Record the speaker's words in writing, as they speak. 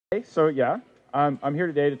Okay, so yeah, I'm here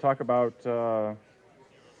today to talk about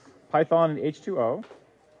Python and H₂O. So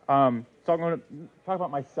I'm going to talk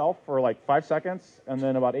about myself for like 5 seconds, and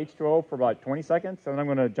then about H₂O for about 20 seconds, and then I'm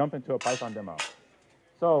going to jump into a Python demo.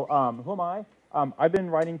 So who am I? I've been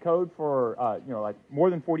writing code for like more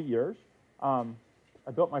than 40 years. I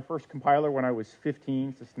built my first compiler when I was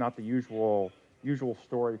 15. So it's not the usual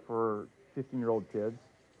story for 15-year-old kids.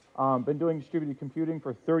 Been doing distributed computing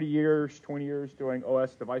for 30 years, 20 years doing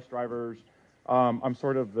OS device drivers. I'm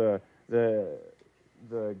sort of the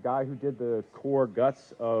guy who did the core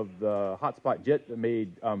guts of the hotspot JIT that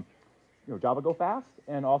made Java go fast,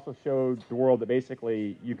 and also showed the world that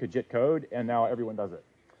basically you could JIT code, and now everyone does it.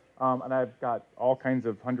 And I've got all kinds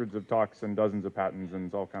of hundreds of talks and dozens of patents, and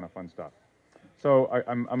it's all kind of fun stuff. So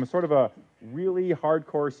I'm a sort of a really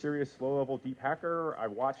hardcore, serious, low-level deep hacker. I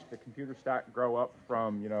watched the computer stack grow up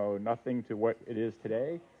from nothing to what it is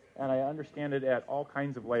today, and I understand it at all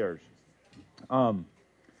kinds of layers.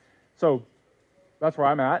 So that's where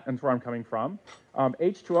I'm at, and that's where I'm coming from.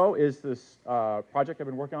 H₂O is this project I've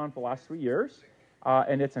been working on for the last 3 years,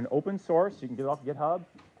 and it's an open source. You can get it off GitHub.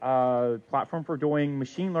 Platform for doing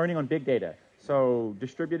machine learning on big data. So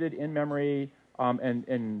distributed in memory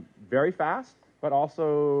and very fast, but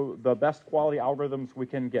also the best quality algorithms we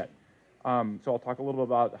can get. So I'll talk a little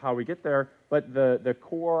bit about how we get there. But the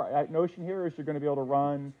core notion here is you're going to be able to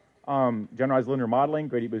run generalized linear modeling,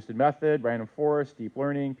 gradient boosted method, random forest, deep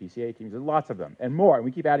learning, PCA, KMeans, lots of them, and more. And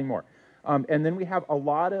we keep adding more. And then we have a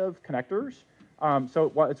lot of connectors.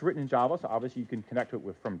 So it's written in Java, so obviously you can connect to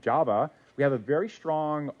it from Java. We have a very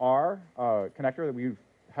strong R connector that we've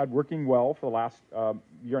had working well for the last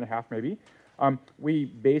year and a half, maybe. We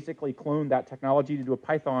basically cloned that technology to do a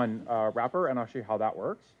Python wrapper, and I'll show you how that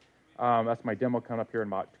works. That's my demo coming up here in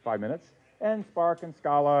about 5 minutes. And Spark and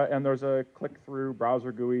Scala, and there's a click-through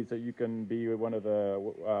browser GUIs that you can be one of the,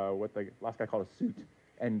 what the last guy called a suit,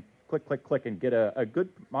 and click, click, click, and get a good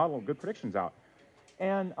model, good predictions out.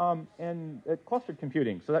 And clustered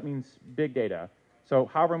computing, so that means big data. So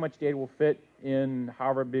however much data will fit in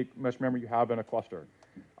however much memory you have in a cluster.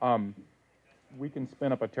 We can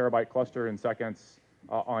spin up a terabyte cluster in seconds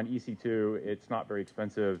on EC2. It's not very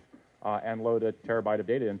expensive, and load a terabyte of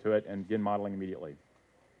data into it and begin modeling immediately.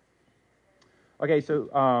 Okay, so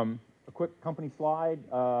a quick company slide.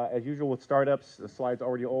 As usual with startups, the slide's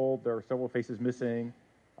already old. There are several faces missing.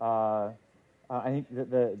 I think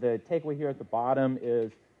the takeaway here at the bottom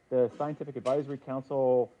is the Scientific Advisory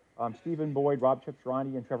Council, Stephen Boyd, Rob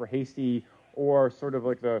Cipciarani, and Trevor Hasty, or sort of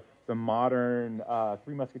like the modern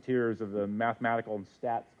Three Musketeers of the mathematical and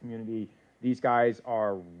stats community. These guys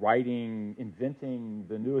are writing, inventing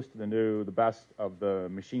the newest of the new, the best of the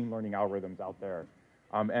machine learning algorithms out there.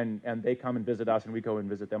 And they come and visit us, and we go and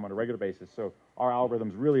visit them on a regular basis. So our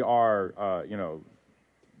algorithms really are,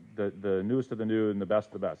 the newest of the new and the best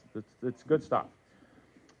of the best. It's good stuff.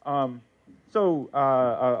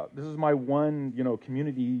 This is my one,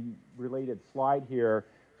 community-related slide here.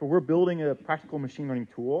 So we're building a practical machine learning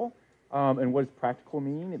tool. And what does practical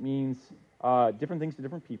mean? It means different things to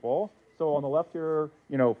different people. So on the left here,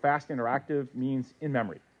 fast interactive means in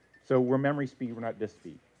memory. So we're memory speed, we're not disk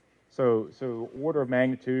speed. So order of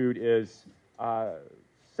magnitude is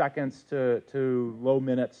seconds to low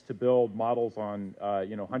minutes to build models on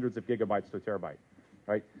hundreds of gigabytes to a terabyte,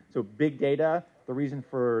 right? So big data. The reason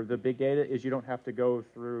for the big data is you don't have to go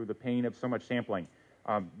through the pain of so much sampling.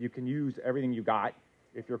 You can use everything you got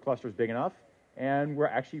if your cluster is big enough, and we're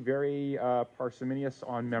actually very parsimonious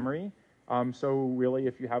on memory. So really,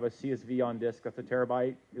 if you have a CSV on disk that's a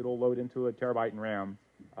terabyte, it'll load into a terabyte in RAM,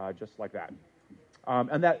 just like that.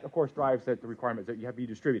 And that, of course, drives the requirement that you have to be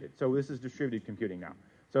distributed. So this is distributed computing now.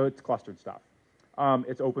 So it's clustered stuff.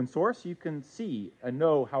 It's open source. You can see and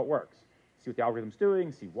know how it works. See what the algorithm's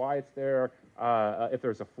doing, see why it's there. If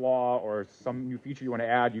there's a flaw or some new feature you want to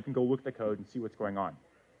add, you can go look at the code and see what's going on.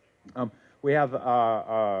 We have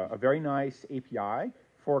a very nice API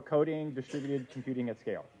for coding distributed computing at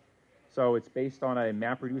scale. So it's based on a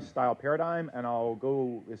MapReduce style paradigm, and I'll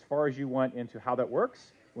go as far as you want into how that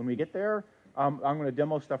works when we get there. I'm going to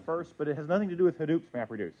demo stuff first, but it has nothing to do with Hadoop's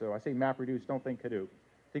MapReduce. So I say MapReduce, don't think Hadoop.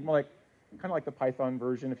 Think more like, kind of like the Python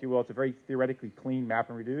version, if you will. It's a very theoretically clean map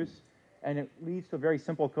and reduce, and it leads to a very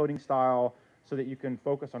simple coding style so that you can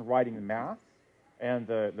focus on writing the math and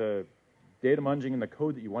the data-munging and the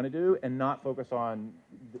code that you want to do, and not focus on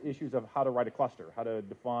the issues of how to write a cluster, how to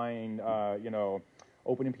define,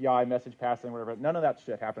 OpenMPI, message passing, whatever. None of that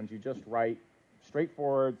shit happens. You just write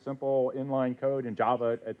straightforward, simple, inline code in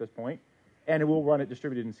Java at this point, and it will run it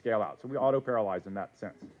distributed and scale out. So we auto-parallelize in that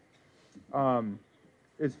sense.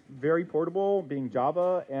 is very portable, being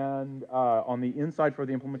Java, and on the inside for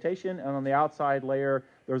the implementation, and on the outside layer,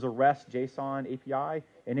 there's a REST JSON API,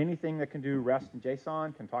 and anything that can do REST and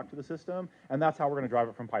JSON can talk to the system, and that's how we're going to drive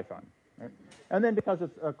it from Python. Right? And then because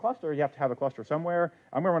it's a cluster, you have to have a cluster somewhere.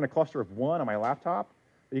 I'm going to run a cluster of 1 on my laptop.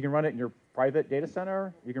 You can run it in your private data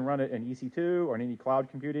center. You can run it in EC2 or in any cloud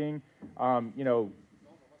computing.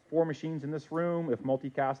 4 machines in this room, if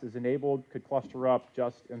multicast is enabled, could cluster up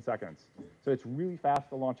just in seconds. So it's really fast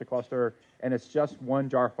to launch a cluster, and it's just one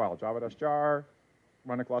jar file, java-jar,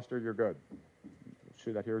 run a cluster, you're good.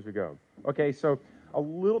 Show that here as we go. Okay, so a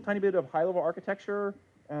little tiny bit of high-level architecture,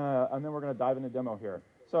 and then we're going to dive into demo here.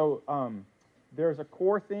 So there's a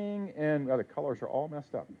core thing, and the colors are all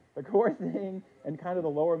messed up. The core thing and kind of the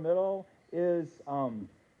lower middle is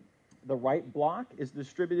the right block is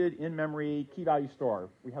distributed in-memory key-value store.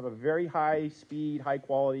 We have a very high-speed,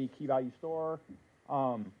 high-quality key-value store.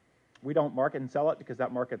 We don't market and sell it because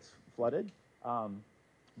that market's flooded,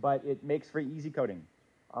 but it makes for easy coding.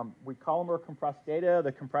 We column or compress data.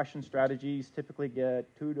 The compression strategies typically get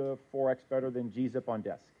 2 to 4x better than gzip on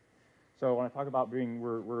disk. So when I talk about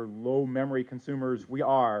we're low memory consumers,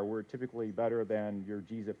 we're typically better than your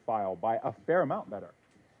gzip file by a fair amount better.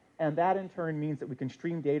 And that, in turn, means that we can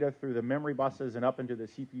stream data through the memory buses and up into the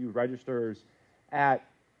CPU registers at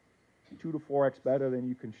 2 to 4x better than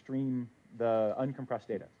you can stream the uncompressed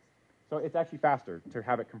data. So it's actually faster to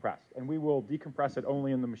have it compressed. And we will decompress it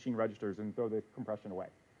only in the machine registers and throw the compression away.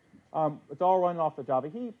 It's all run off the Java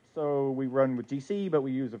heap, so we run with GC, but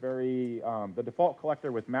we use the default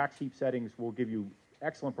collector with max heap settings will give you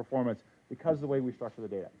excellent performance because of the way we structure the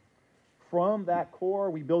data. From that core,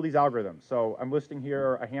 we build these algorithms. So I'm listing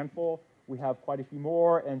here a handful. We have quite a few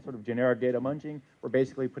more, and sort of generic data-munging. We're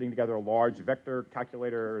basically putting together a large vector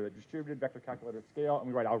calculator, a distributed vector calculator at scale, and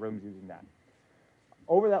we write algorithms using that.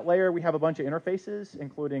 Over that layer, we have a bunch of interfaces,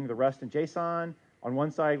 including the REST and JSON. On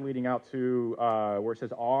one side, leading out to where it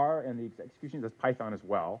says R, and the execution says Python as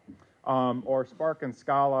well. Or Spark and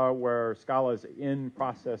Scala, where Scala is in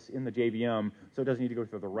process in the JVM, so it doesn't need to go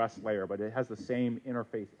through the REST layer, but it has the same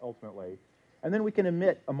interface ultimately. And then we can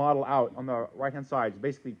emit a model out on the right-hand side. It's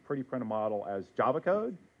basically pretty print a model as Java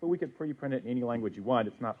code, but we could pretty print it in any language you want.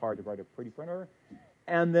 It's not hard to write a pretty printer.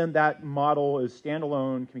 And then that model is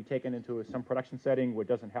standalone, can be taken into some production setting where it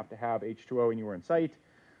doesn't have to have H₂O anywhere in sight.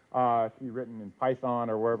 It can be written in Python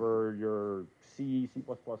or wherever your C, C++,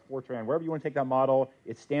 Fortran, wherever you want to take that model.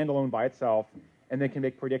 It's standalone by itself, and then can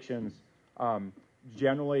make predictions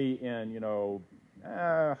generally in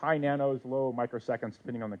high nanos, low microseconds,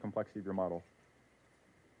 depending on the complexity of your model.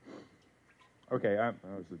 Okay,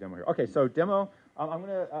 this is the demo here. Okay, so demo.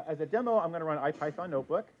 As a demo, I'm gonna run ipython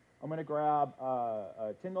notebook. I'm gonna grab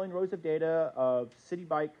 10 million rows of data of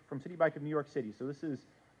from City Bike of New York City. So this is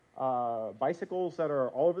bicycles that are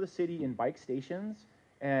all over the city in bike stations,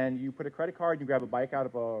 and you put a credit card, you grab a bike out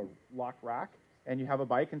of a locked rack, and you have a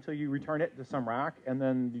bike until you return it to some rack, and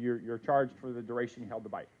then you're charged for the duration you held the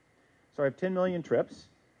bike. So I have 10 million trips,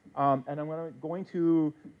 and I'm going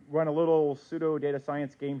to run a little pseudo data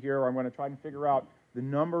science game here, where I'm going to try and figure out the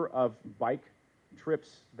number of bike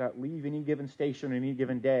trips that leave any given station any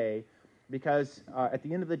given day, because at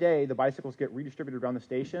the end of the day, the bicycles get redistributed around the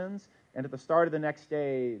stations, and at the start of the next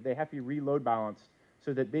day, they have to be reload balanced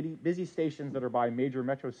so that busy stations that are by major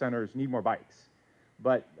metro centers need more bikes.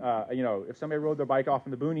 But if somebody rode their bike off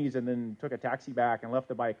in the boonies and then took a taxi back and left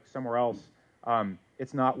the bike somewhere else,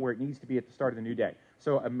 it's not where it needs to be at the start of the new day.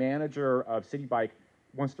 So a manager of City Bike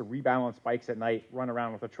wants to rebalance bikes at night, run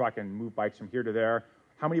around with a truck and move bikes from here to there.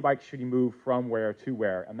 How many bikes should he move from where to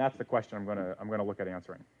where? And that's the question I'm gonna look at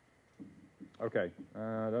answering. Okay,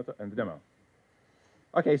 and the demo.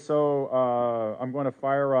 Okay, so I'm going to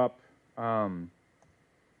fire up ipython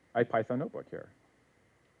notebook here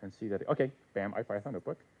and see that. Okay, bam, ipython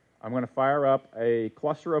notebook. I'm going to fire up a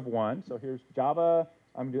cluster of 1. So here's Java.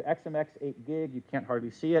 I'm going to do XMX 8 gig. You can't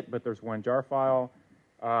hardly see it, but there's 1 jar file,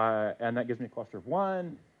 and that gives me a cluster of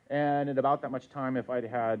 1. And in about that much time, if I'd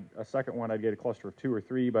had a second one, I'd get a cluster of 2 or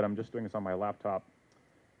 3. But I'm just doing this on my laptop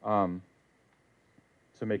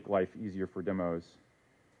to make life easier for demos.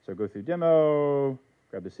 So go through demo,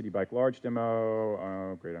 grab the City Bike large demo.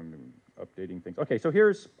 Oh, great, I'm updating things. Okay, so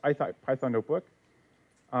here's Python notebook.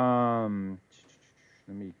 Let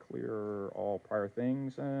me clear all prior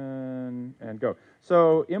things and go.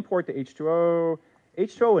 So import the H₂O.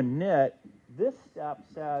 H₂O init, this step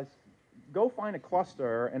says, go find a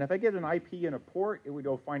cluster, and if I get an IP and a port, it would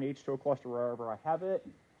go find H₂O cluster wherever I have it.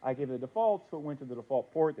 I give it a default, so it went to the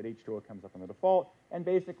default port that H₂O comes up on the default, and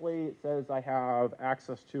basically it says I have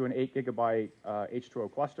access to an 8 gigabyte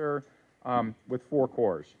H₂O cluster with 4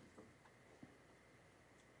 cores.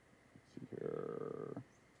 here.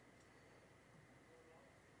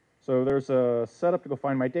 So there's a setup to go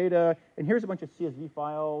find my data, and here's a bunch of CSV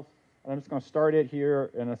files, and I'm just going to start it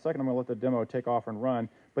here. In a second, I'm going to let the demo take off and run.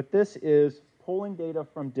 But this is pulling data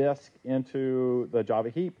from disk into the Java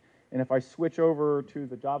heap, and if I switch over to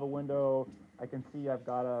the Java window, I can see I've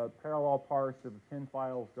got a parallel parse of 10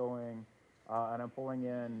 files going, and I'm pulling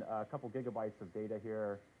in a couple gigabytes of data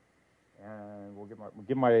here, and we'll give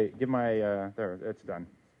my there, it's done.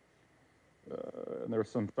 And there's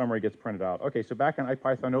some summary gets printed out. Okay, so back in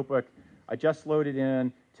ipython notebook, I just loaded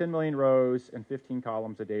in 10 million rows and 15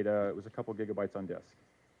 columns of data. It was a couple gigabytes on disk.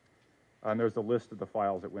 And there's a list of the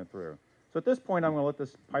files it went through. So at this point, I'm going to let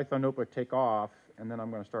this Python notebook take off, and then I'm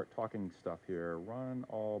going to start talking stuff here. Run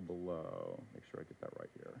all below. Make sure I get that right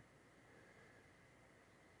here.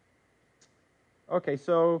 Okay,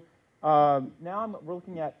 so now we're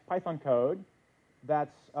looking at Python code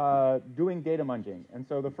that's doing data-munging. And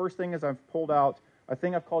so the first thing is I've pulled out a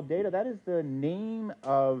thing I've called data. That is the name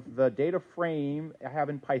of the data frame I have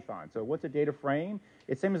in Python. So what's a data frame?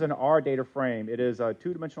 It's same as an R data frame. It is a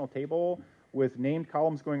two-dimensional table with named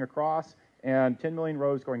columns going across and 10 million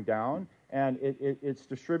rows going down. And it's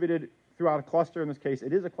distributed throughout a cluster. In this case,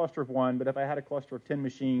 it is a cluster of one, but if I had a cluster of 10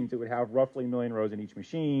 machines, it would have roughly a million rows in each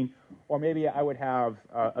machine. Or maybe I would have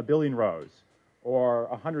a billion rows or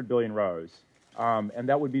 100 billion rows. And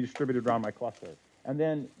that would be distributed around my cluster. And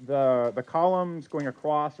then the columns going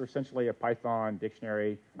across are essentially a Python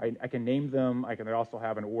dictionary. I can name them. They also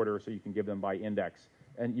have an order, so you can give them by index.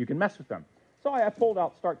 And you can mess with them. So I pulled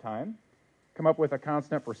out start time, come up with a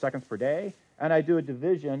constant for seconds per day, and I do a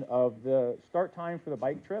division of the start time for the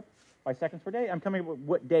bike trip by seconds per day. I'm coming up with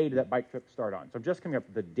what day did that bike trip start on. So I'm just coming up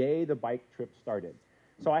with the day the bike trip started.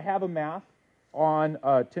 So I have a math on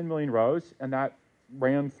 10 million rows, and that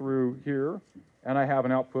ran through here. And I have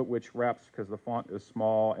an output which wraps because the font is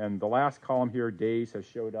small. And the last column here, days, has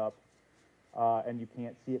showed up. And you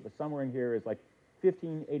can't see it, but somewhere in here is like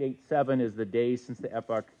 15887 is the days since the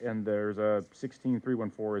epoch, and there's a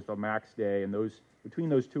 16314 is the max day, and between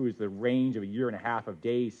those two is the range of a year and a half of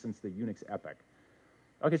days since the Unix epoch.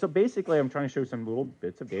 Okay, so basically I'm trying to show some little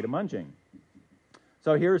bits of data munging.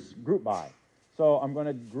 So here's group by. So I'm going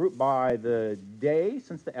to group by the day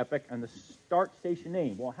since the epoch and the start station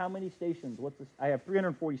name. Well, how many stations? What's this? I have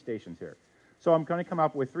 340 stations here. So I'm going to come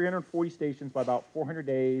up with 340 stations by about 400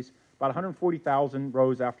 days, about 140,000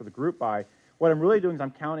 rows after the group by. What I'm really doing is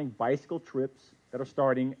I'm counting bicycle trips that are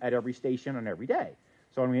starting at every station on every day.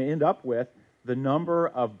 So I'm going to end up with the number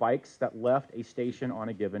of bikes that left a station on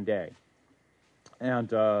a given day. And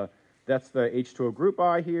that's the H₂O group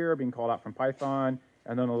by here being called out from Python,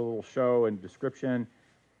 and then a little show and description.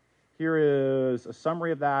 Here is a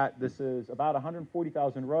summary of that. This is about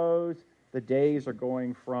 140,000 rows. The days are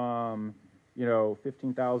going from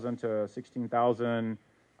 15,000 to 16,000.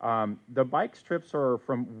 The bike trips are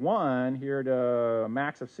from 1 here to a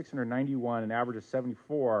max of 691, an average of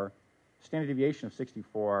 74, standard deviation of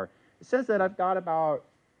 64. It says that I've got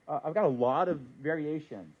a lot of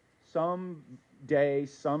variation. Some day,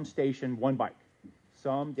 some station, 1 bike.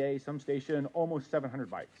 Some day, some station, almost 700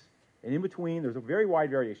 bikes. And in between, there's a very wide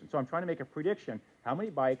variation. So I'm trying to make a prediction how many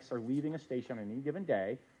bikes are leaving a station on any given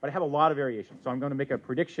day, but I have a lot of variation. So I'm going to make a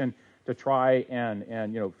prediction to try and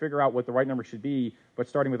figure out what the right number should be, but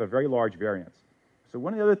starting with a very large variance. So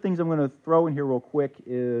one of the other things I'm going to throw in here real quick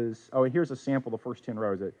is, and here's a sample of the first 10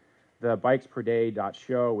 rows. The bikes per day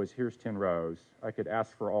 .show was here's 10 rows. I could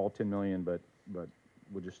ask for all 10 million, but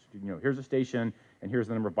we'll just, here's a station, and here's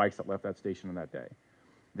the number of bikes that left that station on that day.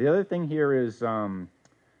 The other thing here is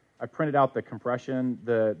I printed out the compression.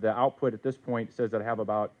 The output at this point says that I have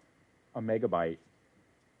about a megabyte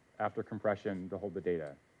after compression to hold the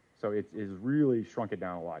data. So it is really shrunk it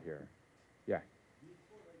down a lot here. Yeah.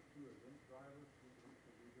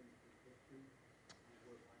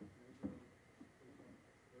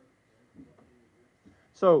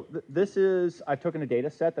 So this is, I've taken a data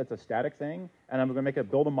set that's a static thing, and I'm going to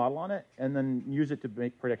build a model on it, and then use it to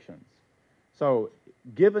make predictions. So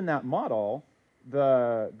given that model,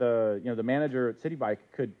 the manager at City Bike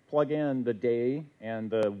could plug in the day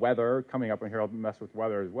and the weather coming up, and here I'll mess with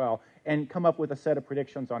weather as well, and come up with a set of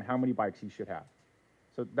predictions on how many bikes he should have.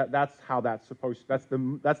 So that's how that's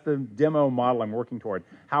the demo model I'm working toward.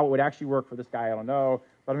 How it would actually work for this guy, I don't know,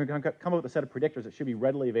 but I'm going to come up with a set of predictors that should be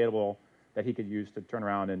readily available that he could use to turn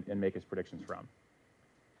around and make his predictions from.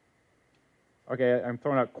 Okay, I'm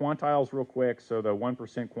throwing out quantiles real quick. So the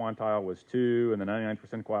 1% quantile was 2, and the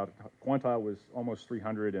 99% quantile was almost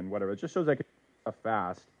 300 and whatever. It just shows I can do stuff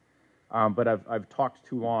fast, but I've talked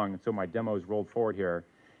too long, and so my demo's rolled forward here.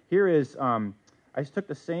 Here is I just took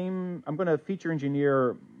the same, I'm going to feature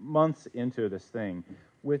engineer months into this thing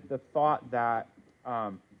with the thought that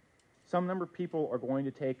some number of people are going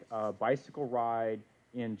to take a bicycle ride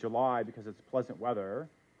in July because it's pleasant weather.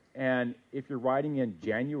 And if you're riding in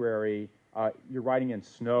January, you're riding in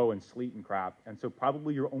snow and sleet and crap. And so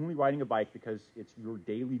probably you're only riding a bike because it's your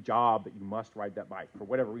daily job that you must ride that bike for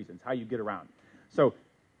whatever reason. It's how you get around. So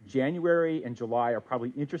January and July are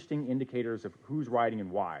probably interesting indicators of who's riding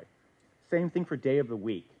and why. Same thing for day of the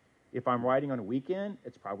week. If I'm riding on a weekend,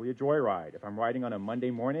 it's probably a joyride. If I'm riding on a Monday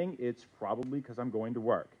morning, it's probably because I'm going to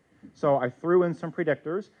work. So I threw in some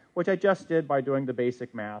predictors, which I just did by doing the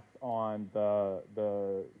basic math on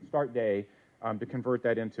the start day to convert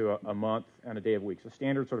that into a month and a day of the week. So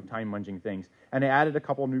standard sort of time-munging things. And I added a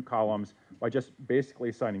couple new columns by just basically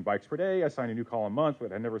assigning bikes per day. I assigned a new column month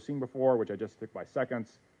that I'd never seen before, which I just took by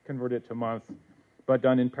seconds, converted it to month, but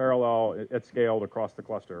done in parallel at scale across the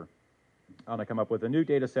cluster. And I come up with a new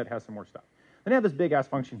data set, has some more stuff. Then I have this big-ass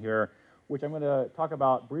function here, which I'm going to talk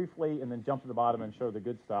about briefly and then jump to the bottom and show the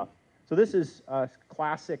good stuff. So this is a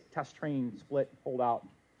classic test train split holdout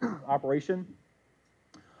operation.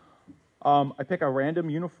 I pick a random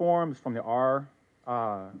uniform from the R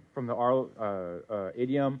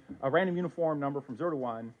idiom, a random uniform number from 0 to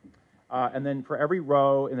 1, and then for every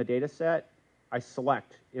row in the data set, I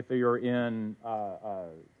select if you're in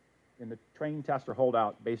the train test or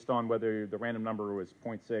holdout based on whether the random number was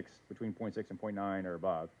 0.6, between 0.6 and 0.9 or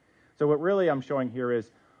above. So what really I'm showing here is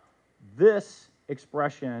this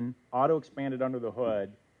expression auto-expanded under the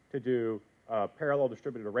hood to do parallel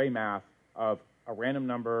distributed array math of a random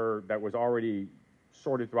number that was already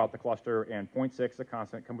sorted throughout the cluster and 0.6, a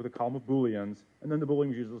constant, come with a column of Booleans, and then the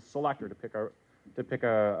Booleans uses a selector to pick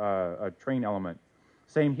a train element.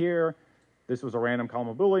 Same here. This was a random column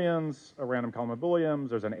of Booleans, a random column of Booleans.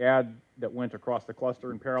 There's an add that went across the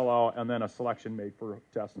cluster in parallel, and then a selection made for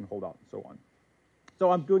test and holdout and so on.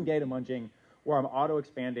 So I'm doing data munging where I'm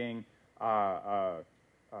auto-expanding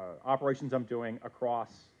operations I'm doing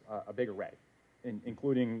across a big array,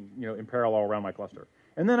 including in parallel around my cluster.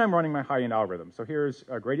 And then I'm running my high-end algorithm. So here's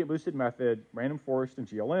a gradient-boosted method, random forest and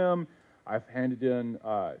GLM. I've handed in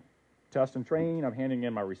test and train. I'm handing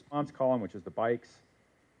in my response column, which is the bikes.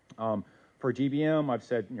 For GBM, I've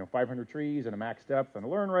said 500 trees and a max depth and a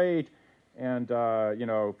learn rate. And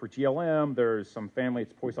for GLM, there's some family,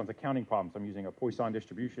 it's Poisson's accounting problems. I'm using a Poisson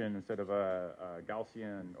distribution instead of a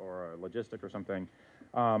Gaussian or a logistic or something.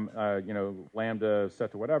 Lambda set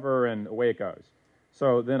to whatever, and away it goes.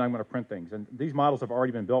 So then I'm going to print things. And these models have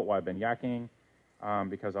already been built while I've been yakking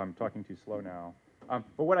because I'm talking too slow now.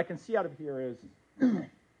 But what I can see out of here is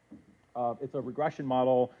it's a regression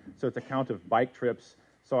model, so it's a count of bike trips.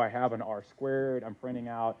 So I have an R squared I'm printing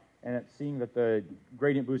out, and it's seeing that the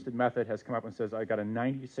gradient boosted method has come up and says I got a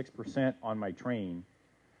 96% on my train.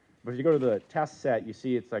 But if you go to the test set, you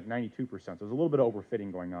see it's like 92%. So there's a little bit of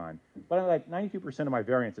overfitting going on. But like 92% of my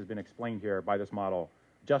variance has been explained here by this model,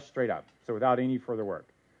 just straight up, so without any further work.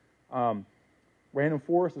 Random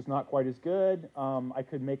forest is not quite as good. I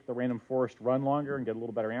could make the random forest run longer and get a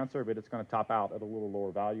little better answer, but it's going to top out at a little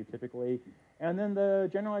lower value typically. And then the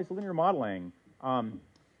generalized linear modeling.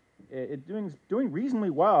 It's doing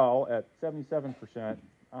reasonably well at 77%.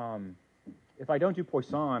 If I don't do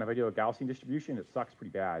Poisson, if I do a Gaussian distribution, it sucks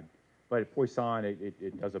pretty bad. But at Poisson,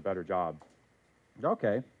 it does a better job.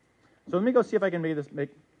 Okay, so let me go see if I can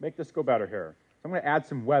make this go better here. So I'm going to add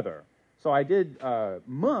some weather. So I did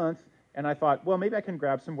month, and I thought, well, maybe I can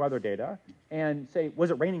grab some weather data and say,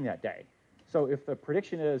 was it raining that day? So if the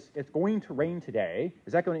prediction is it's going to rain today,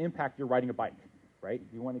 is that going to impact your riding a bike, right?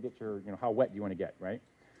 You want to get your, how wet do you want to get, right?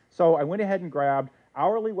 So I went ahead and grabbed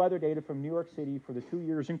hourly weather data from New York City for the 2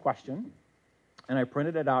 years in question, and I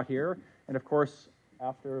printed it out here. And of course,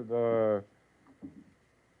 after the,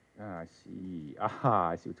 I see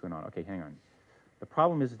what's going on. Okay, hang on. The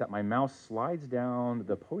problem is that my mouse slides down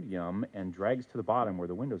the podium and drags to the bottom where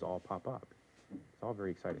the windows all pop up. It's all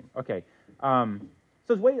very exciting. Okay, so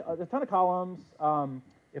there's a ton of columns.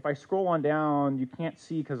 If I scroll on down, you can't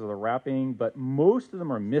see because of the wrapping, but most of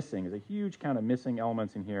them are missing. There's a huge count of missing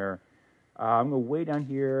elements in here. I'm going to way down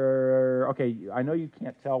here. Okay, I know you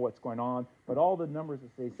can't tell what's going on, but all the numbers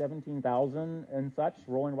that say 17,000 and such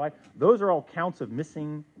rolling by, those are all counts of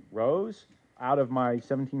missing rows out of my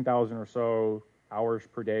 17,000 or so hours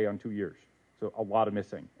per day on 2 years. So a lot of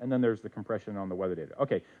missing. And then there's the compression on the weather data.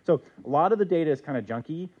 Okay, so a lot of the data is kind of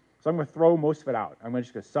junky. So I'm going to throw most of it out. I'm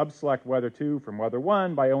just going to sub-select weather 2 from weather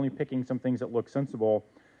 1 by only picking some things that look sensible,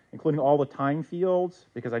 including all the time fields,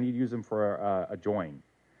 because I need to use them for a join.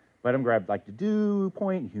 But I'm grabbed like the dew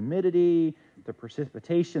point, humidity, the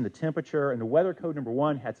precipitation, the temperature, and the weather code number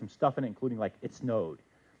 1 had some stuff in it, including like it snowed.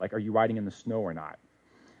 Like, are you riding in the snow or not?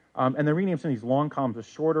 And they renamed some of these long columns to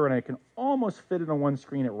shorter, and I can almost fit it on one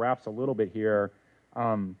screen. It wraps a little bit here.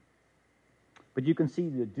 But you can see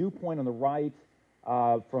the dew point on the right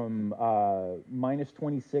from minus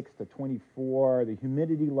 26 to 24, the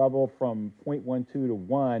humidity level from 0.12 to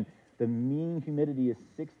 1. The mean humidity is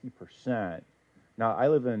 60%. Now, I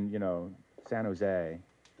live in, San Jose.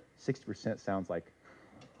 60% sounds like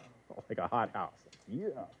a hot house. Yeah.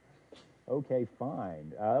 Okay,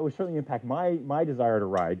 fine. That would certainly impact my desire to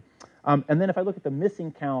ride. And then if I look at the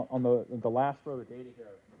missing count on the last row of the data here,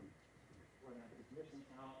 we're going to have this missing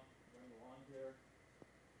count running along here.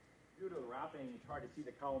 Due to the wrapping, it's hard to see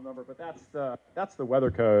the column number, but that's the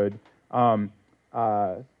weather code.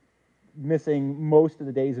 Missing most of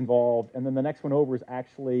the days involved, and then the next one over is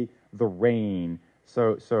actually the rain.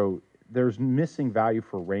 So there's missing value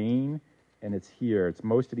for rain, and it's here. It's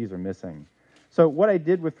most of these are missing. So what I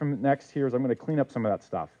did from next here is I'm going to clean up some of that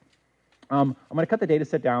stuff. I'm going to cut the data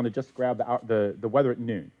set down to just grab the weather at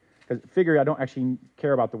noon. Because figure I don't actually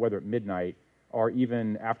care about the weather at midnight or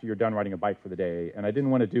even after you're done riding a bike for the day. And I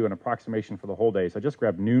didn't want to do an approximation for the whole day, so I just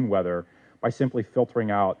grabbed noon weather by simply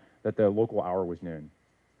filtering out that the local hour was noon.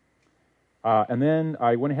 And then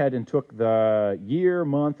I went ahead and took the year,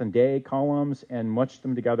 month, and day columns and munched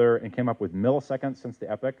them together and came up with milliseconds since the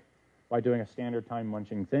epoch by doing a standard time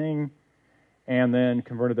munching thing. And then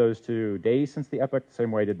converted those to days since the epoch, the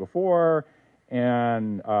same way I did before.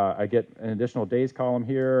 And I get an additional days column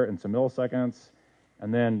here and some milliseconds.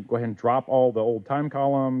 And then go ahead and drop all the old time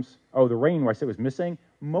columns. Oh, the rain, where I said it was missing,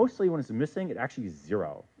 mostly when it's missing, it actually is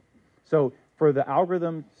 0. So for the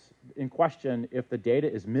algorithms in question, if the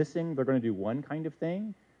data is missing, they're going to do one kind of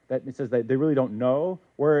thing. That it says that they really don't know.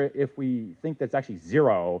 Where if we think that's actually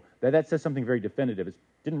 0, that says something very definitive. It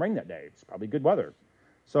didn't rain that day. It's probably good weather.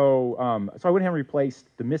 So, so I went ahead and replaced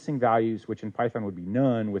the missing values, which in Python would be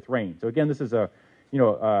none, with rain. So again, this is a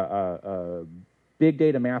big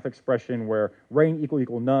data math expression where rain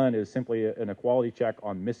equal none is simply an equality check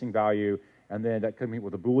on missing value, and then that could meet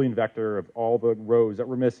with a Boolean vector of all the rows that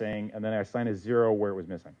were missing, and then I assign a 0 where it was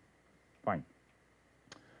missing. Fine.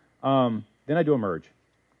 Then I do a merge.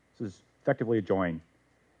 This is effectively a join.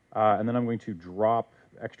 And then I'm going to drop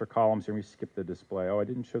extra columns here. Let me skip the display. Oh, I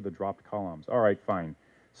didn't show the dropped columns. All right, fine.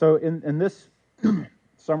 So in this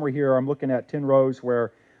summary here, I'm looking at 10 rows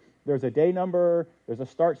where there's a day number, there's a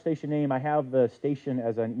start station name. I have the station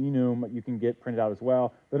as an enum you can get printed out as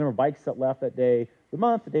well. The number of bikes that left that day, the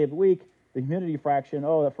month, the day of the week, the humidity fraction.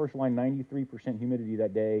 Oh, that first line, 93% humidity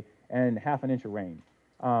that day, and ½ inch of rain.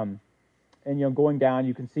 And going down,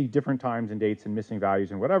 you can see different times and dates and missing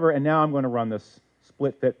values and whatever. And now I'm going to run this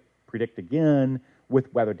split fit predict again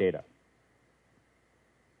with weather data.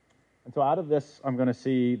 And so out of this, I'm going to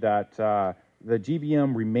see that the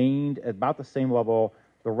GBM remained at about the same level.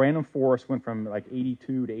 The random forest went from like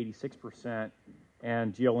 82 to 86%,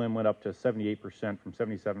 and GLM went up to 78% from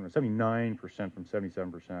 77, or 79% from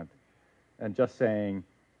 77%. And just saying,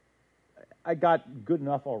 I got good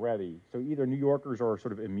enough already. So either New Yorkers are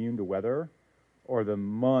sort of immune to weather, or the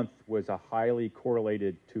month was a highly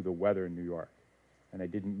correlated to the weather in New York. And I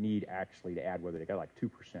didn't need actually to add weather. They got like 2%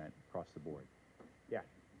 across the board. Yeah.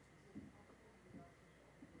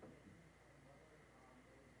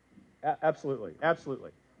 Absolutely, absolutely.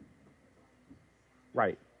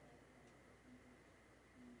 Right.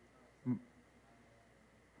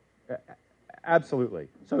 Absolutely.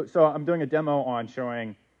 So I'm doing a demo on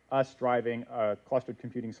showing us driving a clustered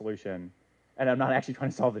computing solution, and I'm not actually trying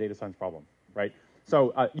to solve the data science problem, right?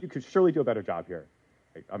 So you could surely do a better job here.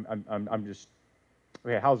 Right? I'm just,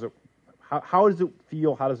 okay, how does it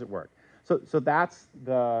feel? How does it work? So that's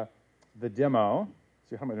the demo.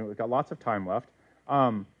 So we've got lots of time left.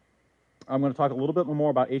 I'm going to talk a little bit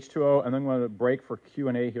more about H₂O, and then I'm going to break for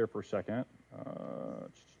Q&A here for a second. How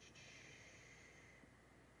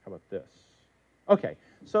about this? Okay,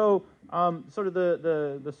 so sort of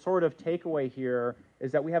the sort of takeaway here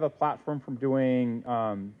is that we have a platform from doing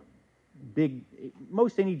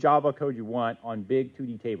most any Java code you want on big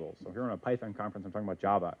 2D tables. So here on a Python conference, I'm talking about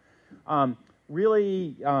Java.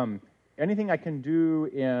 Really, anything I can do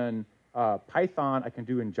in Python, I can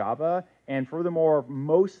do in Java. And furthermore,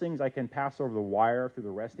 most things I can pass over the wire through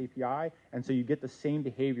the REST API. And so you get the same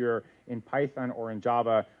behavior in Python or in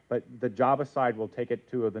Java, but the Java side will take it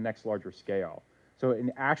to the next larger scale. So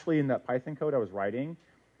actually in that Python code I was writing,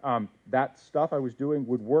 that stuff I was doing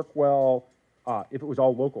would work well if it was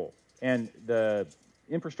all local. And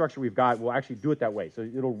infrastructure we've got will actually do it that way. So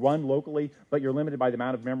it'll run locally, but you're limited by the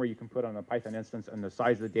amount of memory you can put on a Python instance and the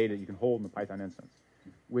size of the data you can hold in the Python instance.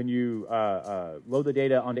 When you load the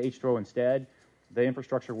data onto H₂O instead, the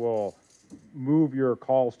infrastructure will move your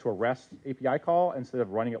calls to a REST API call instead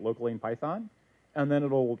of running it locally in Python, and then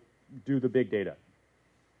it'll do the big data.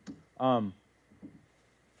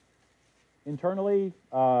 Internally,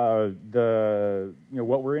 what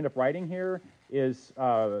we end up writing here is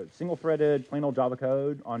single-threaded plain old Java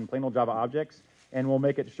code on plain old Java objects, and we'll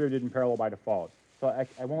make it distributed in parallel by default. So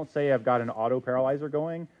I won't say I've got an auto parallelizer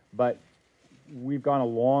going, but we've gone a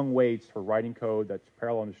long ways for writing code that's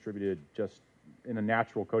parallel and distributed just in a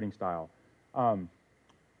natural coding style. A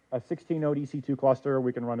 16-node EC2 cluster,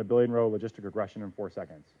 we can run a billion-row logistic regression in 4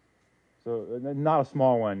 seconds. So not a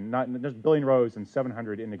small one, not just billion rows and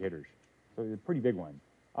 700 indicators. So a pretty big one.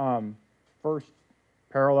 First,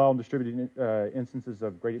 parallel and distributed instances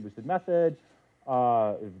of gradient boosted method,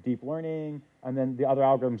 deep learning, and then the other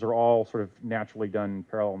algorithms are all sort of naturally done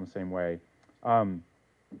parallel in the same way.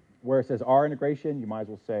 Where it says R integration, you might as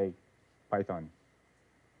well say Python.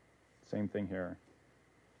 Same thing here.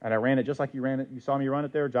 And I ran it just like you ran it. You saw me run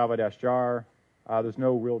it there, java-jar. There's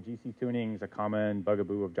no real GC tuning. It's a common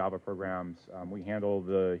bugaboo of Java programs. We handle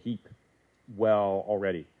the heap well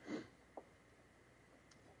already.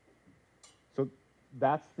 So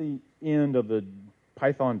that's the end of the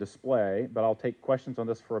Python display, but I'll take questions on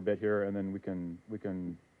this for a bit here, and then we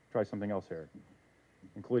can try something else here,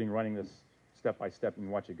 including running this step by step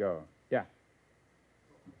and watch it go. Yeah.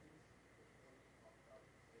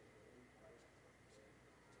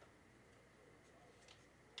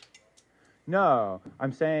 No,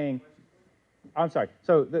 I'm saying, I'm sorry.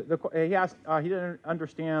 So he asked, he didn't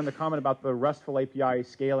understand the comment about the RESTful API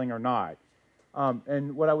scaling or not.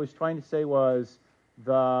 And what I was trying to say was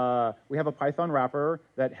we have a Python wrapper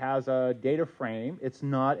that has a data frame. It's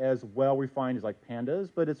not as well refined as like pandas,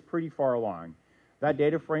 but it's pretty far along. That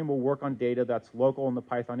data frame will work on data that's local in the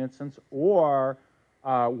Python instance or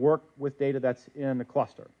work with data that's in the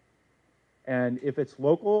cluster. And if it's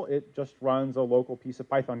local, it just runs a local piece of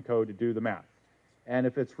Python code to do the math. And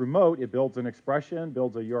if it's remote, it builds an expression,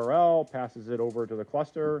 builds a URL, passes it over to the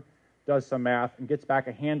cluster, does some math, and gets back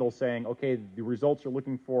a handle saying, okay, the results you're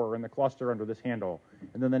looking for are in the cluster under this handle.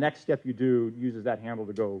 And then the next step you do uses that handle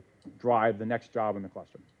to go drive the next job in the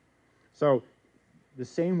cluster. So the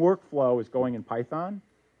same workflow is going in Python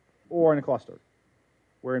or in a cluster.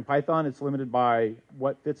 Where in Python, it's limited by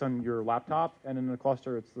what fits on your laptop, and in the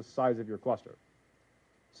cluster, it's the size of your cluster.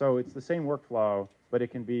 So it's the same workflow, but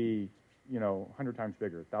it can be, 100 times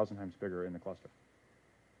bigger, 1,000 times bigger in the cluster.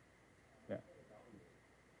 Yeah.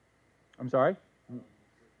 I'm sorry?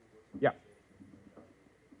 Yeah.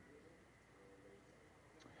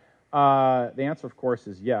 The answer, of course,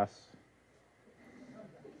 is yes.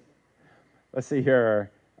 Let's see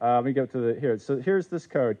here. Let me go to here. So here's this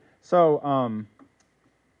code. So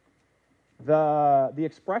the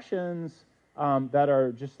expressions that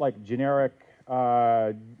are just like generic,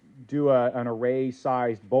 do an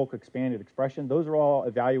array-sized bulk expanded expression, those are all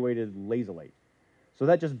evaluated lazily. So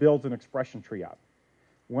that just builds an expression tree up.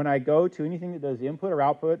 When I go to anything that does input or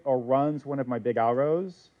output or runs one of my big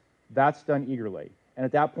algos, that's done eagerly. And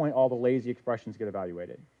at that point, all the lazy expressions get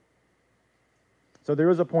evaluated. So there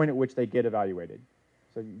is a point at which they get evaluated.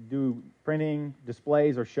 So you do printing,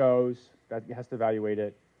 displays, or shows, that has to evaluate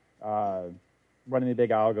it. Running the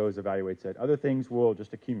big algos evaluates it. Other things will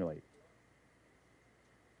just accumulate.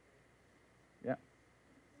 Yeah.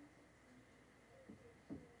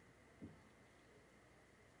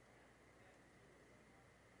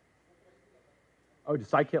 Oh, does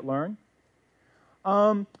scikit-learn?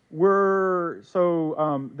 There's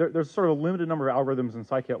sort of a limited number of algorithms in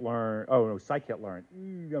scikit-learn. Oh no, scikit-learn.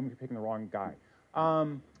 I'm picking the wrong guy.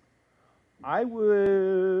 I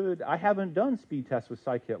haven't done speed tests with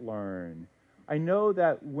scikit-learn. I know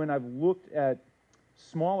that when I've looked at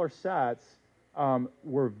smaller sets,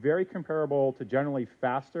 we're very comparable to generally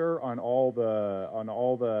faster on all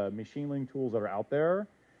the machine learning tools that are out there.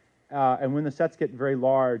 And when the sets get very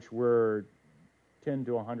large, we're 10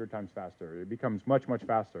 to 100 times faster. It becomes much, much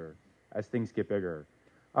faster as things get bigger.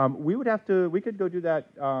 We could go do that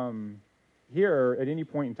here at any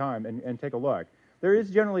point in time and take a look. There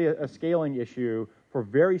is generally a scaling issue for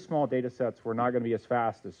very small data sets. We're not going to be as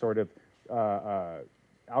fast as sort of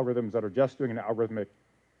algorithms that are just doing an algorithmic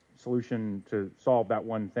solution to solve that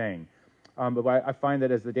one thing. But I find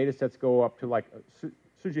that as the data sets go up to like, as soon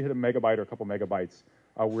as you hit a megabyte or a couple megabytes,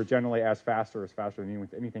 we're generally as faster than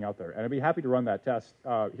anything out there. And I'd be happy to run that test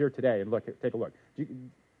here today and take a look.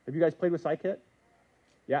 Have you guys played with scikit?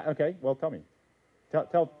 Yeah, okay, well, tell me.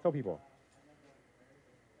 Tell people.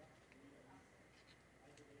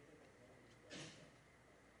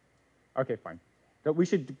 Okay, fine. So we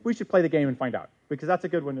should play the game and find out, because that's a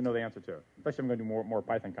good one to know the answer to. Especially if I'm going to do more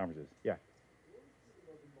Python conferences. Yeah.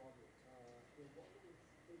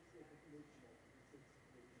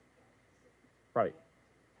 Right.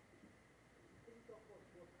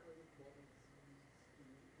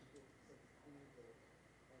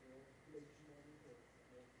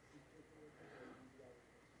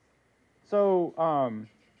 So,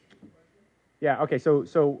 yeah, okay, so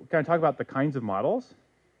can I talk about the kinds of models?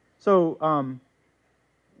 So,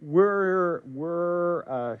 we're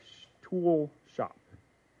a tool shop.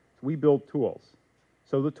 So we build tools.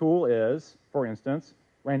 So the tool is, for instance,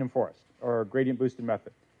 random forest or gradient boosted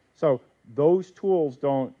method. So those tools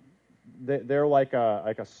don't, they're like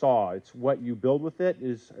a saw. It's what you build with it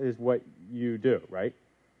is what you do, right?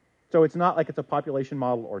 So it's not like it's a population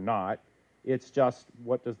model or not. It's just,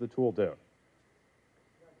 what does the tool do?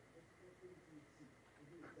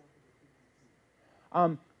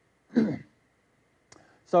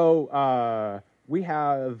 So we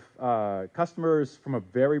have customers from a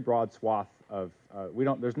very broad swath of,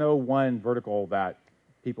 there's no one vertical that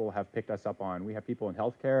people have picked us up on. We have people in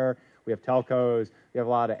healthcare, we have telcos, we have a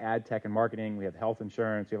lot of ad tech and marketing, we have health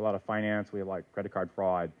insurance, we have a lot of finance, we have like credit card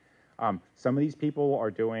fraud. Some of these people are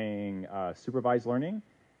doing supervised learning.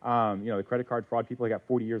 The credit card fraud people, they got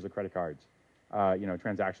 40 years of credit cards,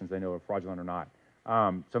 transactions they know are fraudulent or not.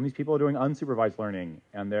 Some of these people are doing unsupervised learning,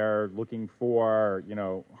 and they're looking for,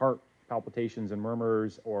 heart palpitations and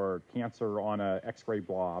murmurs or cancer on a X-ray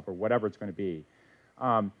blob or whatever it's going to be.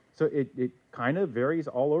 So it kind of varies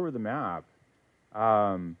all over the map.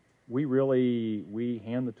 We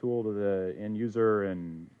hand the tool to the end user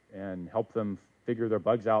and help them figure their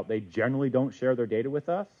bugs out. They generally don't share their data with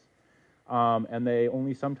us, and they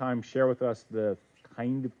only sometimes share with us the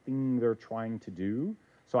kind of thing they're trying to do.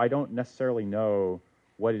 So I don't necessarily know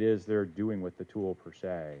what it is they're doing with the tool per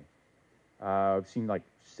se. I've seen like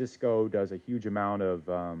Cisco does a huge amount of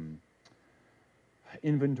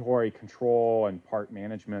inventory control and part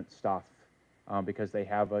management stuff because they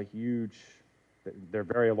have they're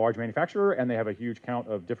very a large manufacturer, and they have a huge count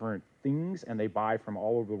of different things, and they buy from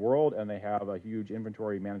all over the world, and they have a huge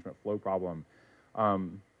inventory management flow problem.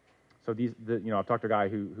 So I've talked to a guy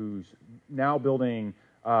who's now building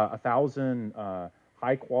 1,000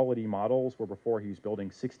 high-quality models, where before he was building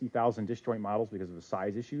 60,000 disjoint models because of the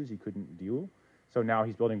size issues he couldn't deal. So now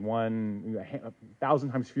he's building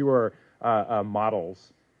 1,000 times fewer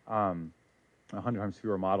models, 100 times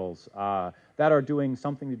fewer models that are doing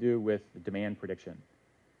something to do with demand prediction.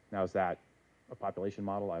 Now, is that a population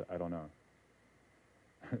model? I don't know.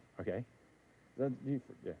 Okay.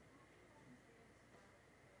 Yeah.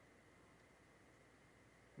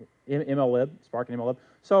 MLlib, Spark and MLlib.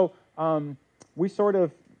 So we sort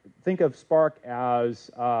of think of Spark as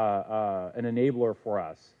an enabler for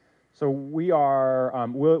us. So we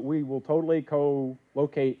will totally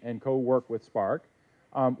co-locate and co-work with Spark.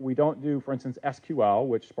 We don't do, for instance, SQL,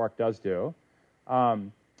 which Spark does do.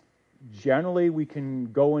 Generally, we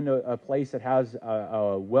can go into a place that has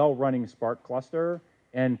a well-running Spark cluster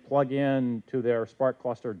and plug in to their Spark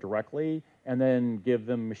cluster directly, and then give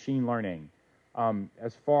them machine learning.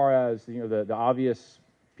 As far as the obvious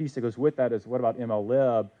piece that goes with that is, what about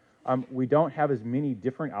MLlib? We don't have as many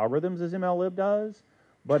different algorithms as MLlib does,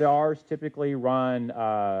 but ours typically run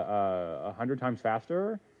 100 times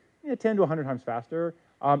faster, 10 to 100 times faster,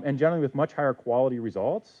 and generally with much higher quality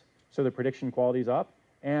results. So the prediction quality is up.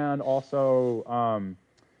 And also,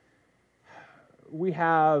 we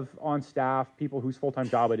have on staff people whose full-time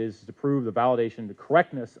job it is to prove the validation, the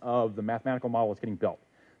correctness of the mathematical model that's getting built.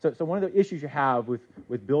 So one of the issues you have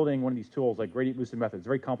with building one of these tools like gradient boosted methods, it's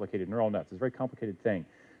very complicated, neural nets, it's a very complicated thing.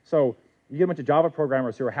 So you get a bunch of Java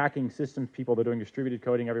programmers who are hacking systems, people that are doing distributed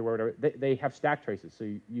coding everywhere, whatever. They have stack traces. So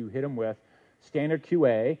you hit them with standard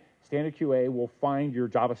QA. Standard QA will find your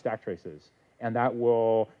Java stack traces, and that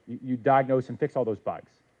will, you diagnose and fix all those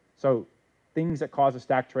bugs. So things that cause a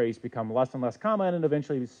stack trace become less and less common and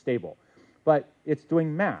eventually stable. But it's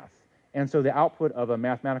doing math. And so the output of a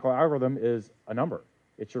mathematical algorithm is a number.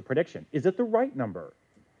 It's your prediction. Is it the right number?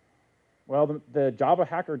 Well, the Java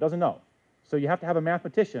hacker doesn't know. So you have to have a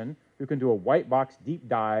mathematician who can do a white box deep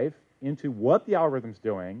dive into what the algorithm's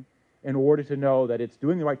doing in order to know that it's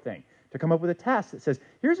doing the right thing. To come up with a test that says,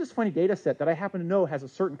 here's this funny data set that I happen to know has a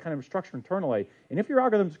certain kind of structure internally, and if your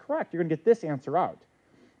algorithm is correct, you're going to get this answer out.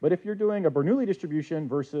 But if you're doing a Bernoulli distribution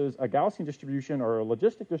versus a Gaussian distribution or a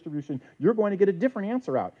logistic distribution, you're going to get a different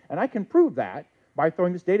answer out. And I can prove that by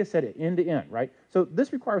throwing this data set end to end, right? So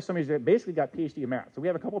this requires somebody who's basically got PhD in math. So we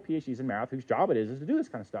have a couple of PhDs in math whose job it is to do this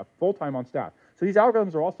kind of stuff full-time on staff. So these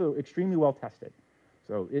algorithms are also extremely well tested.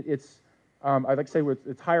 So it's I'd like to say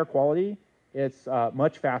it's higher quality, it's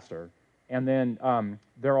much faster, and then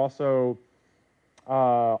they're also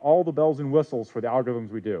all the bells and whistles for the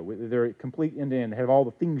algorithms we do. They're complete end-to-end. They have all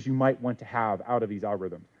the things you might want to have out of these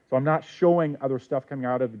algorithms. So I'm not showing other stuff coming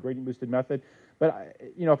out of the gradient boosted method, but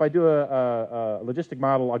if I do a logistic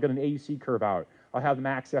model, I'll get an AUC curve out. I'll have the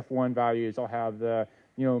max F1 values. I'll have the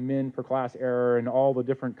min per class error and all the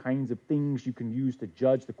different kinds of things you can use to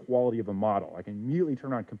judge the quality of a model. I can immediately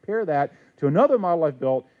turn around and compare that to another model I've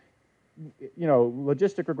built,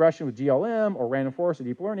 logistic regression with GLM or random forest or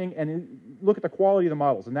deep learning, and look at the quality of the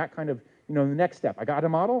models and that kind of, the next step. I got a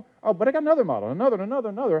model, oh, but I got another model,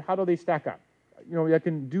 another. How do they stack up? I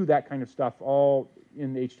can do that kind of stuff all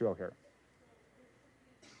in H₂O here.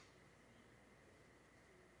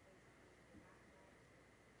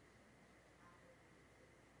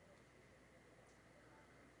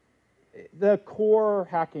 The core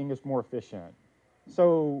hacking is more efficient.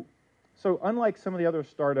 So unlike some of the other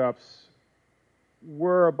startups,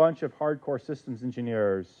 we're a bunch of hardcore systems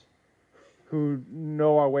engineers who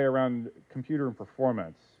know our way around computer and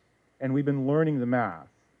performance, and we've been learning the math.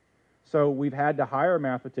 So we've had to hire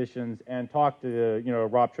mathematicians and talk to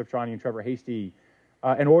Rob Triptrani and Trevor Hasty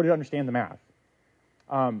in order to understand the math.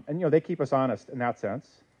 And they keep us honest in that sense,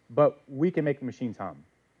 but we can make the machines hum.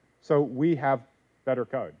 So we have better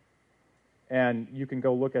code. And you can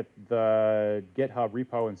go look at the GitHub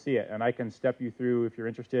repo and see it. And I can step you through if you're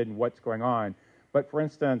interested in what's going on. But for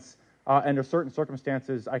instance, under certain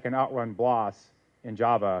circumstances, I can outrun BLAS in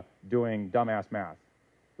Java doing dumbass math.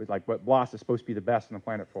 With like what BLAS is supposed to be the best on the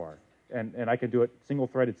planet for. And I can do it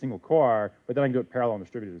single-threaded, single-core, but then I can do it parallel and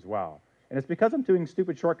distributed as well. And it's because I'm doing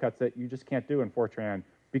stupid shortcuts that you just can't do in Fortran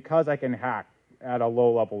because I can hack at a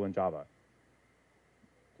low level in Java.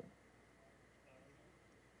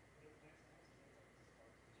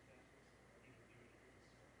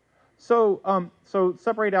 So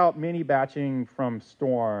separate out mini batching from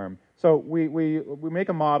Storm. So we make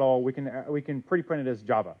a model. We can pre-print it as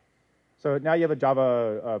Java. So now you have a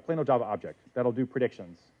Java plain old Java object that'll do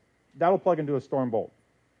predictions. That'll plug into a Storm bolt.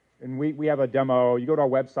 And we have a demo. You go to our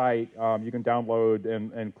website. You can download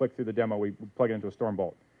and click through the demo. We plug it into a Storm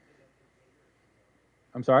bolt.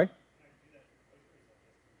 I'm sorry?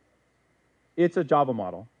 It's a Java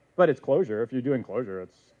model, but it's Clojure. If you're doing Clojure,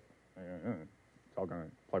 it's all going to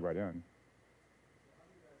plug right in.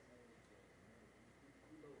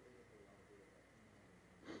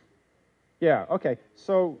 Yeah, okay.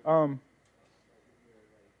 So,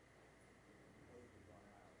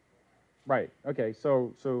 right, okay.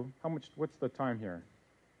 So how much, what's the time here?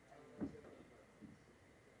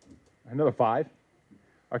 Another 5?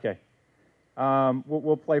 Okay.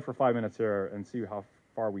 We'll play for 5 minutes here and see how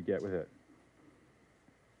far we get with it.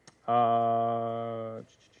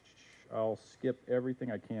 I'll skip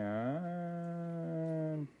everything I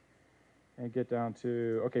can and get down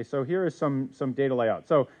to, okay, so here is some data layout.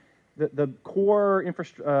 So the core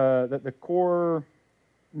the core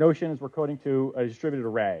notion is we're coding to a distributed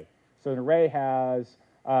array. So an array has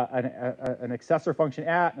an accessor function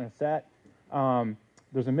at and a set.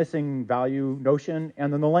 There's a missing value notion,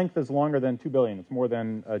 and then the length is longer than 2 billion. It's more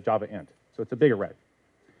than a Java int. So it's a big array.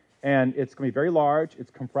 And it's going to be very large.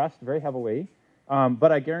 It's compressed very heavily.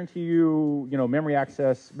 But I guarantee you, memory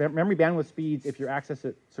access, memory bandwidth speeds if you access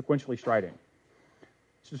it sequentially striding.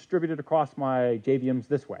 It's distributed across my JVMs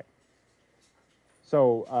this way.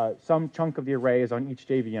 So some chunk of the array is on each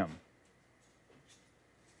JVM.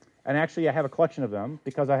 And actually, I have a collection of them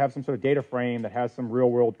because I have some sort of data frame that has some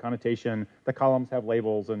real-world connotation. The columns have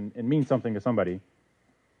labels and mean something to somebody.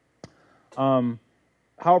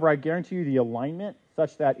 However, I guarantee you the alignment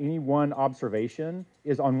such that any one observation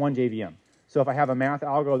is on one JVM. So if I have a math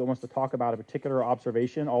algo that wants to talk about a particular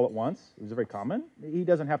observation all at once, which is very common, he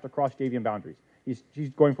doesn't have to cross JVM boundaries. He's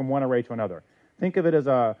going from one array to another. Think of it as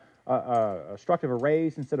a struct of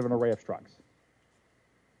arrays instead of an array of structs.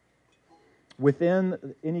 Within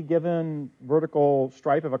any given vertical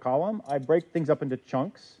stripe of a column, I break things up into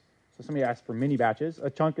chunks. So somebody asked for mini batches.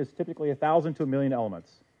 A chunk is typically 1,000 to 1,000,000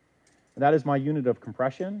 elements. And that is my unit of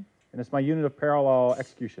compression, and it's my unit of parallel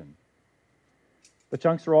execution. The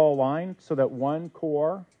chunks are all aligned so that one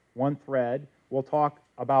core, one thread, will talk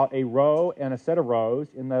about a row and a set of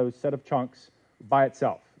rows in those set of chunks by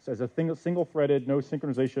itself. So as a single-threaded, no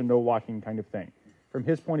synchronization, no locking kind of thing. From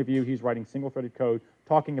his point of view, he's writing single-threaded code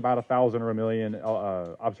talking about 1,000 or 1,000,000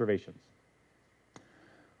 observations.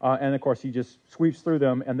 And of course, he just sweeps through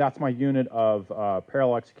them, and that's my unit of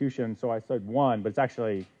parallel execution. So I said 1, but it's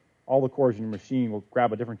actually all the cores in your machine will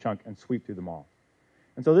grab a different chunk and sweep through them all.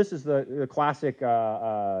 And so this is the classic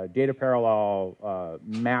data parallel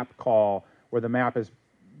map call, where the map is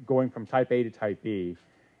going from type A to type B.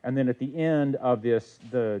 And then at the end of this,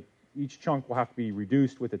 each chunk will have to be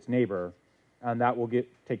reduced with its neighbor, and that will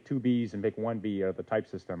take 2 Bs and make 1 B out of the type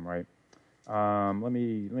system, right? Let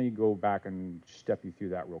me go back and step you through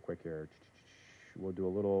that real quick here. We'll do a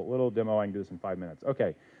little demo. I can do this in 5 minutes.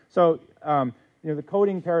 Okay, so the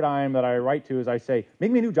coding paradigm that I write to is I say,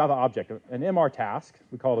 make me a new Java object, an MR task.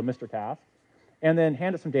 We call it a Mr. Task. And then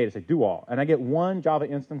hand it some data, say do all. And I get one Java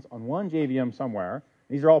instance on one JVM somewhere.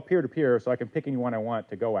 These are all peer-to-peer, so I can pick any one I want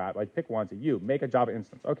to go at. Like pick one, say you, make a Java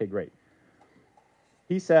instance. Okay, great.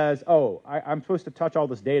 He says, oh, I'm supposed to touch all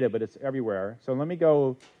this data, but it's everywhere. So let me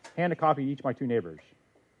go hand a copy to each of my 2 neighbors.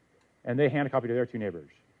 And they hand a copy to their 2 neighbors.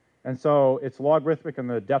 And so it's logarithmic in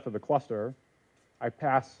the depth of the cluster. I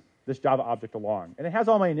pass this Java object along. And it has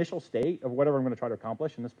all my initial state of whatever I'm going to try to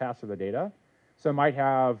accomplish in this pass of the data. So it might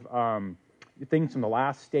have things from the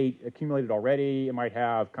last state accumulated already. It might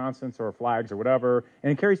have constants or flags or whatever.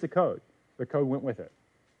 And it carries the code. The code went with it.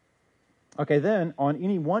 Okay, then on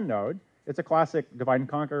any one node, it's a classic divide and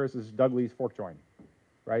conquer. This is Dougley's fork join,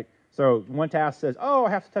 right? So one task says, oh,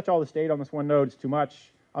 I have to touch all this data on this one node. It's too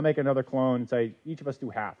much. I'll make another clone and say, each of us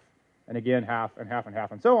do half. And again, half and half and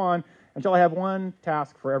half and so on until I have one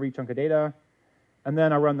task for every chunk of data. And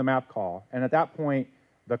then I run the map call. And at that point,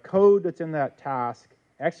 the code that's in that task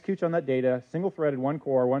executes on that data, single-threaded, one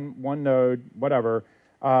core, one node, whatever,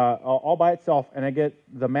 all by itself. And I get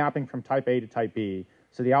the mapping from type A to type B.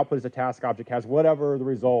 So the output as a task object has whatever the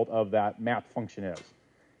result of that map function is.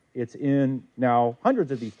 It's in now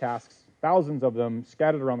hundreds of these tasks, thousands of them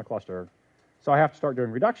scattered around the cluster. So I have to start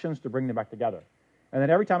doing reductions to bring them back together. And then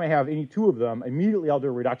every time I have any 2 of them, immediately I'll do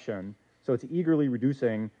a reduction. So it's eagerly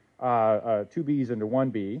reducing 2 Bs into 1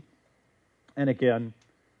 B. And again,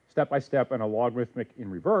 step by step in a logarithmic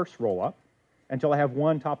in reverse roll up until I have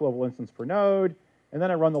one top-level instance per node. And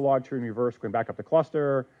then I run the log tree in reverse, going back up the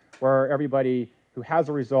cluster, where everybody who has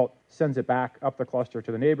a result sends it back up the cluster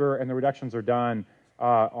to the neighbor, and the reductions are done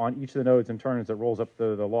on each of the nodes in turn as it rolls up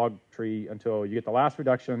the log tree until you get the last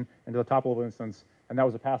reduction into the top-level instance, and that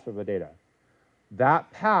was a pass of the data.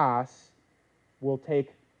 That pass will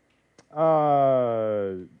take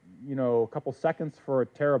a couple seconds for a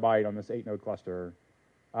terabyte on this 8-node cluster,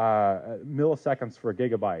 milliseconds for a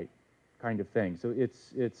gigabyte kind of thing. So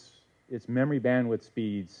it's memory bandwidth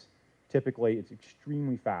speeds. Typically, it's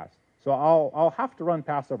extremely fast. So I'll have to run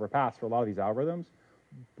pass over pass for a lot of these algorithms,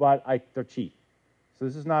 but they're cheap. So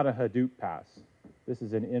this is not a Hadoop pass. This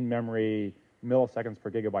is an in-memory milliseconds per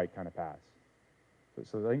gigabyte kind of pass.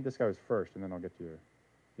 So I think this guy was first, and then I'll get to you.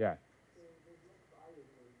 Yeah.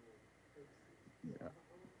 Yeah.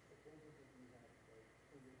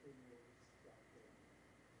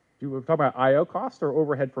 You were talking about I/O cost or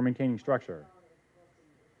overhead for maintaining structure?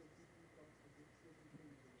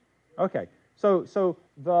 Okay. So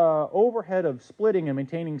the overhead of splitting and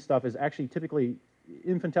maintaining stuff is actually typically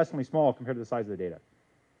infinitesimally small compared to the size of the data.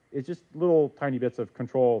 It's just little tiny bits of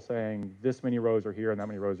control saying this many rows are here and that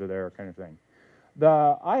many rows are there kind of thing. The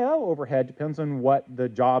I/O overhead depends on what the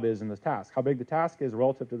job is in this task, how big the task is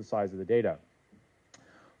relative to the size of the data.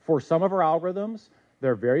 For some of our algorithms,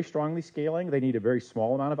 they're very strongly scaling. They need a very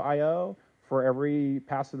small amount of I/O for every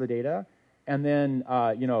pass of the data. And then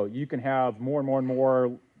you can have more and more and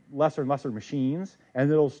more lesser and lesser machines,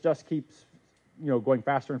 and it'll just keep going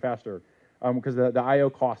faster and faster because the I/O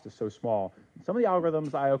cost is so small. Some of the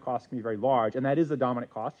algorithms, I/O costs can be very large, and that is the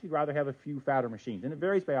dominant cost. You'd rather have a few fatter machines, and it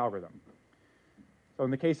varies by algorithm. So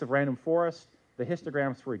in the case of random forest, the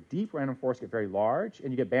histograms for a deep random forest get very large,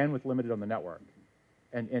 and you get bandwidth limited on the network.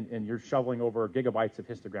 And you're shoveling over gigabytes of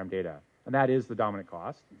histogram data, and that is the dominant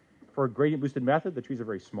cost. For a gradient-boosted method, the trees are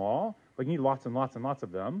very small, but you need lots and lots and lots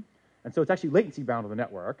of them. And so it's actually latency bound on the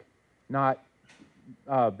network, not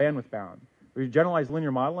bandwidth bound. Generalized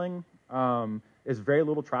linear modeling is very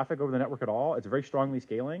little traffic over the network at all. It's very strongly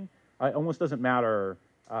scaling. It almost doesn't matter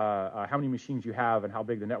how many machines you have and how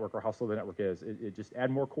big the network or how slow the network is. It just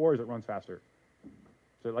add more cores, it runs faster.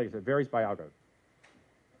 So like I said, it varies by algo.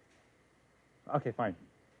 Okay, fine.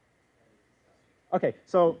 Okay,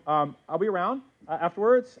 so I'll be around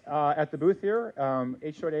afterwards at the booth here.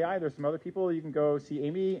 H₂O.ai, there's some other people. You can go see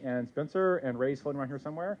Amy and Spencer and Ray's floating around here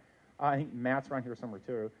somewhere. I think Matt's around here somewhere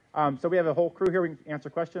too. So we have a whole crew here. We can answer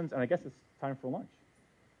questions, and I guess it's time for lunch.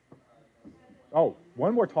 Oh,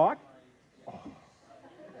 one more talk? Oh.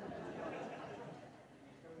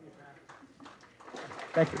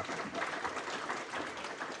 Thank you.